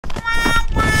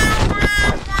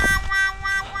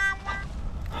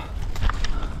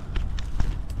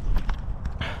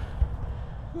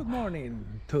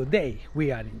morning. Today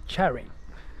we are in Charing,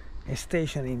 a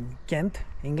station in Kent,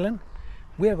 England.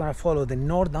 We are going to follow the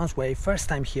North Downs Way. First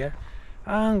time here.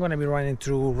 I'm going to be running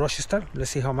through Rochester. Let's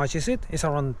see how much is it. It's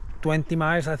around 20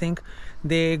 miles, I think.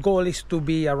 The goal is to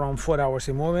be around 4 hours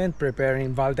in movement,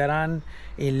 preparing Valderan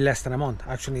in less than a month.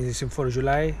 Actually, it's in 4th of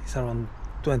July. It's around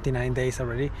 29 days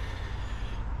already.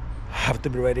 Have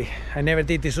to be ready. I never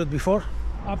did this route before.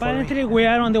 Apparently we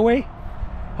are on the way.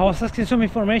 I was asking some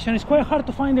information. It's quite hard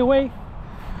to find the way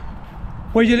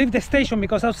where you leave the station,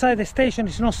 because outside the station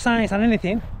is no signs and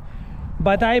anything,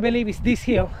 but I believe it's this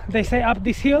hill. They say up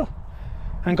this hill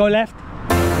and go left.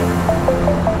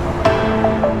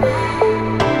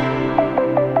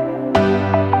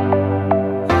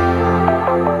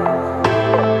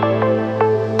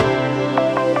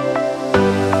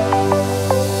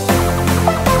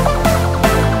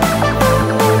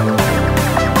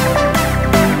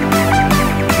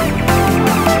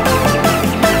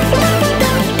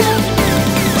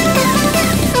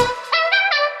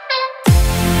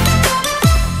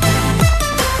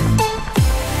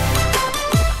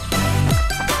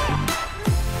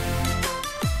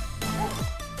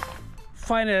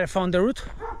 Finally I found the route.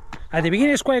 At the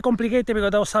beginning it's quite complicated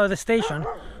because outside the station,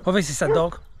 obviously it's a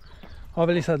dog.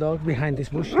 Obviously it's a dog behind this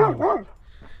bush. Anyway,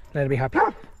 let it be happy.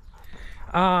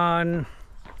 And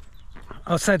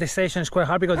outside the station is quite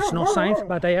hard because there's no signs,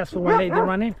 but I asked for one lady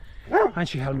running and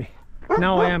she helped me.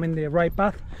 Now I am in the right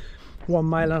path. 1.5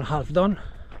 miles done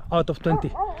out of 20.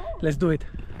 Let's do it.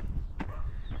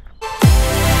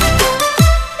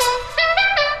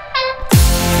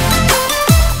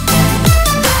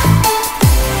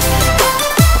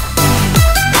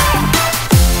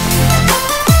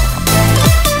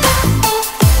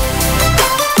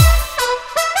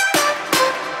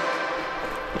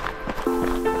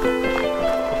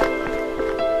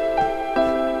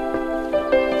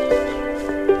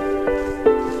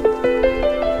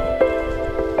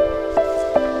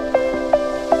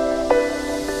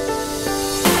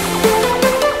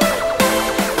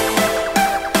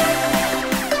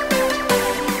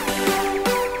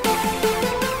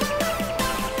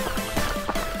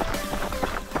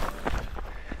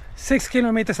 Six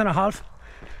kilometers and a half,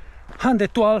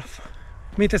 112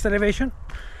 meters elevation.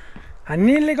 I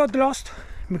nearly got lost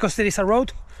because there is a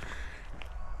road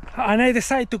and I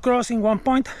decided to cross in one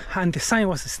point and the sign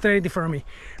was straight in front of me.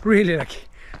 Really lucky.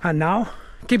 And now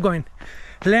keep going.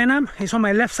 Lenham is on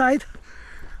my left side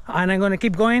and I'm gonna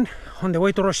keep going on the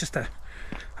way to Rochester.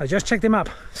 I just checked the map,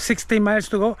 16 miles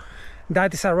to go.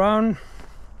 That is around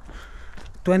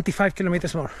 25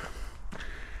 kilometers more.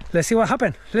 Let's see what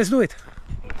happens. Let's do it.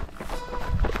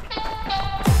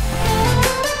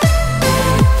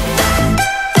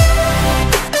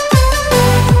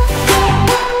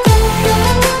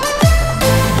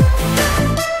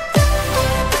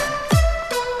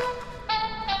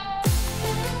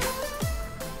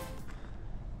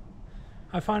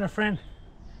 I found a friend.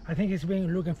 I think he's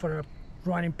been looking for a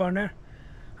running partner.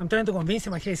 I'm trying to convince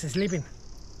him, he's sleeping.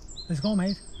 Let's go,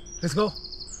 mate. Let's go.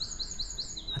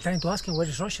 I'm trying to ask him where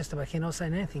is Rochester, but he's not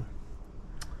saying anything.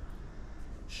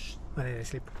 Shh, I need to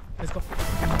sleep. Let's go.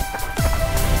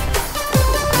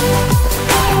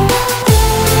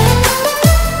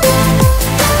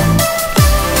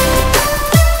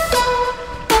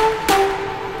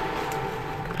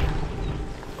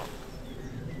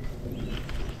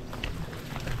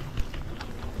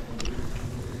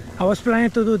 I was planning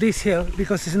to do this hill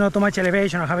because it's not too much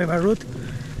elevation. I have my route,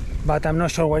 but I'm not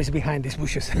sure what is behind these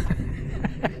bushes.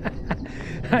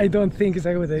 I don't think it's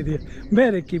a good idea.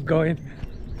 Better keep going.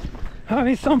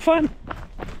 Having some fun.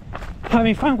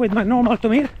 Having fun with my normal to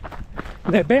me.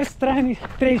 The best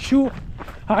trail shoe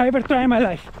I ever tried in my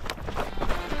life.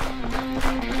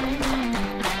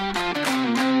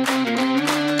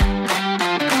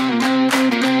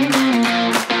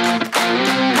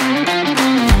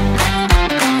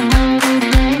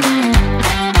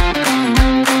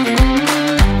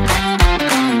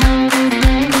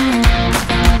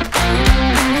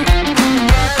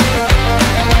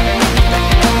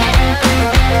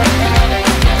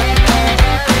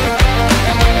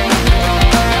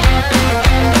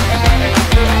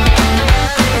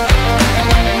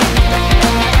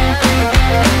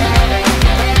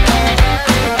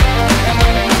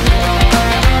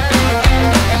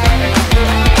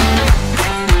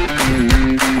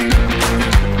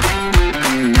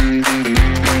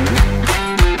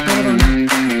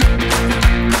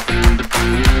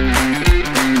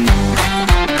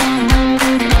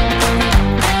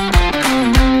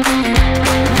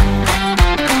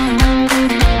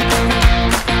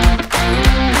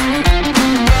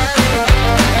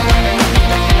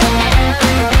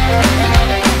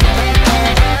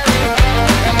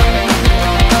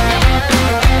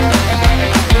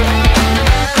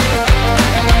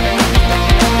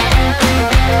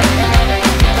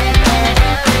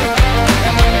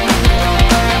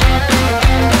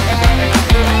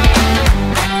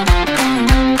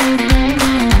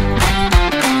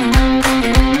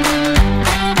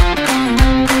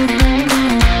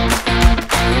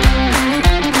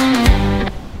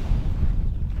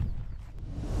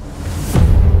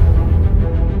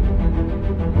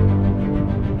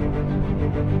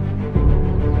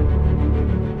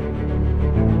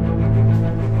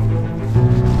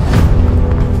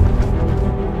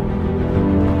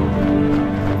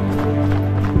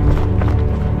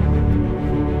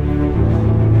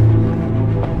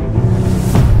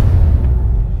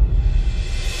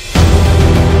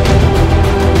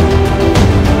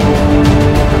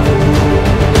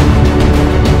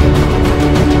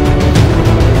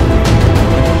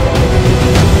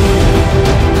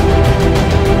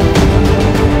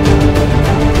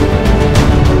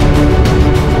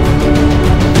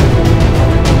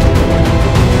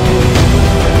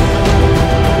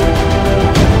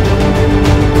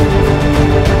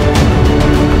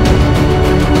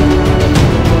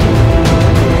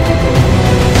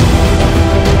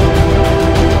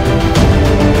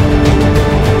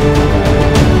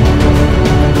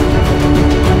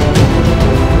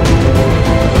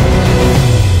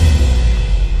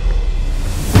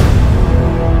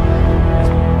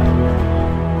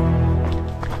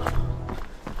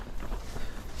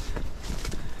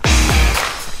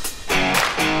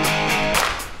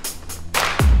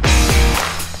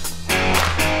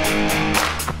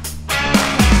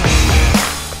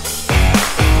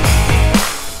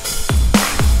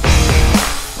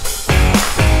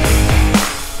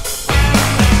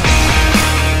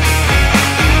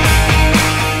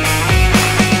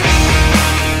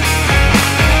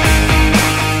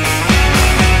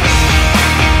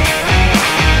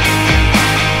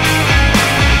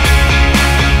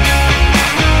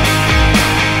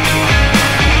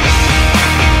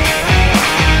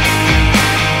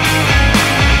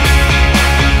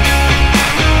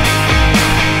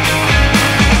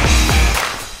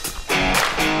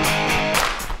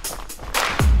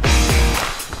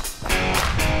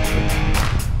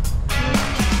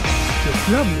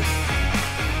 Lovely.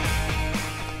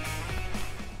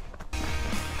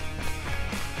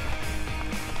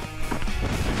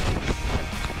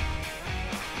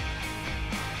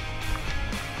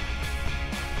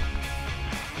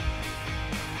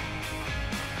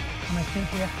 Am I still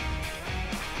here?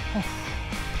 Oh.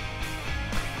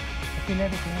 I feel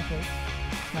everything okay.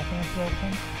 Nothing is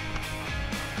broken.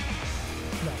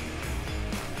 No.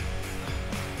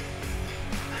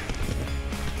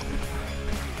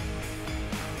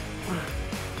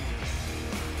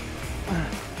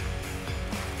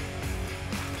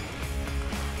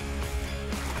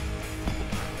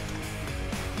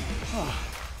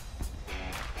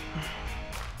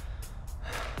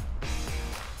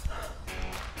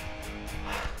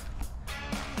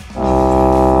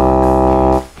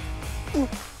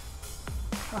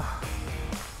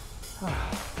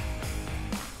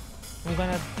 I'm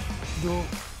gonna do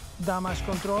damage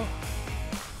control.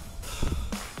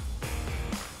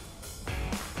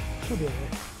 Should be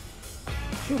alright.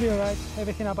 Should be alright.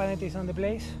 Everything apparently is on the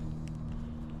place.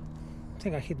 I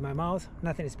think I hit my mouth.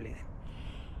 Nothing is bleeding.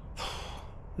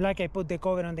 Like I put the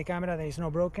cover on the camera, there is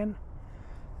no broken.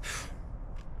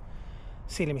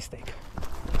 Silly mistake.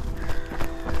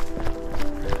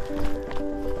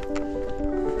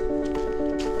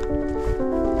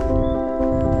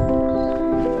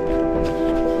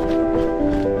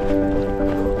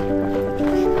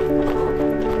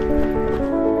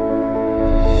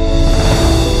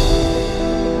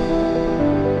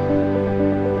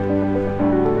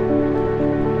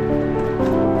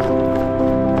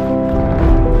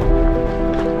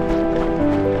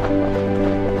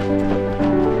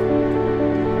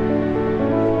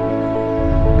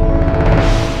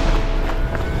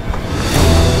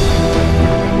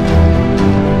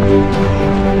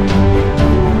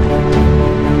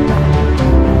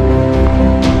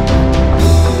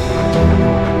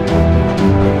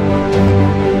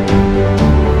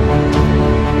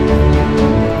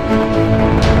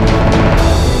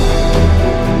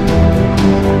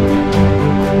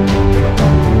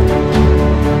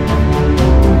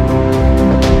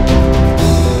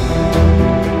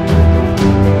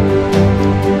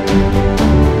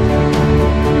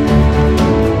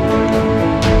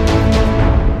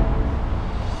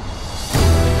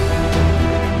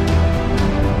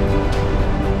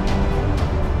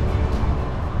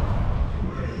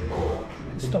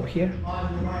 Stop here,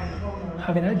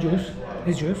 having a juice,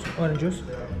 this juice, orange juice,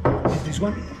 is this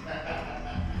one,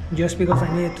 just because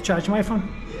I needed to charge my phone.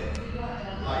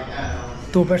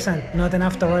 2%, not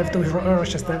enough to arrive to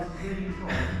Rochester.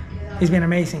 It's been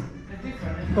amazing.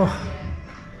 Oh,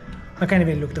 I can't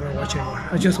even look to my watch anymore.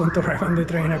 I just want to arrive on the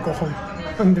train and go home.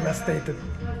 I'm devastated.